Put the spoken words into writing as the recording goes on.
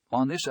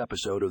On this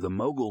episode of the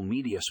Mogul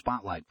Media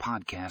Spotlight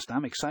podcast,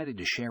 I'm excited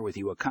to share with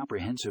you a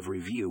comprehensive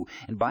review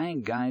and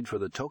buying guide for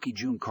the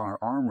TOQIJUN car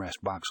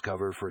armrest box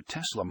cover for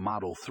Tesla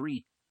Model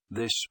 3.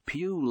 This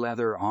Pew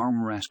leather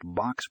armrest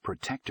box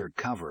protector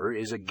cover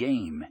is a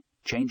game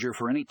changer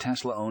for any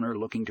Tesla owner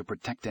looking to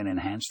protect and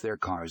enhance their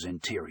car's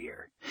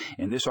interior.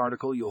 In this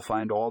article, you'll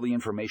find all the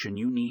information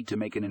you need to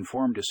make an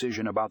informed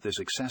decision about this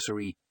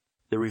accessory.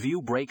 The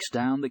review breaks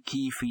down the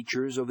key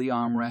features of the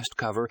armrest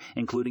cover,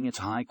 including its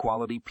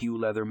high-quality Pew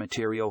leather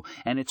material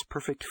and its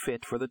perfect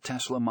fit for the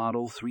Tesla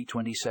Model 3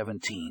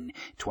 2017,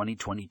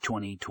 2020,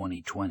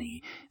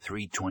 2020,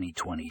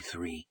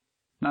 2023.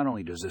 Not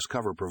only does this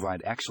cover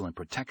provide excellent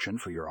protection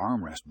for your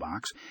armrest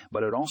box,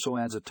 but it also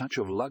adds a touch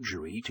of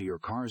luxury to your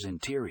car's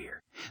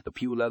interior. The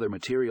Pew leather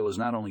material is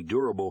not only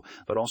durable,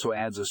 but also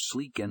adds a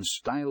sleek and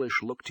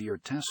stylish look to your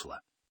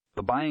Tesla.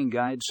 The buying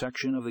guide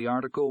section of the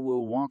article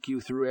will walk you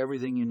through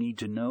everything you need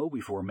to know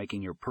before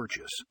making your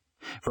purchase.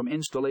 From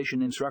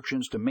installation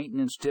instructions to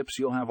maintenance tips,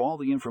 you'll have all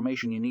the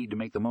information you need to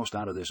make the most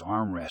out of this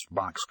armrest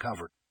box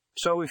cover.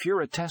 So if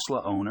you're a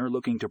Tesla owner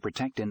looking to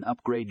protect and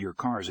upgrade your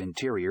car's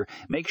interior,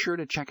 make sure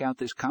to check out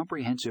this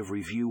comprehensive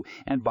review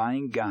and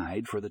buying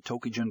guide for the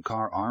TOQIJUN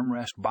car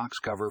armrest box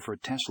cover for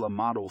Tesla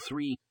Model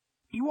 3.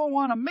 You won't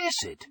want to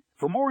miss it.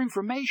 For more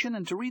information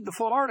and to read the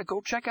full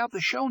article, check out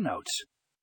the show notes.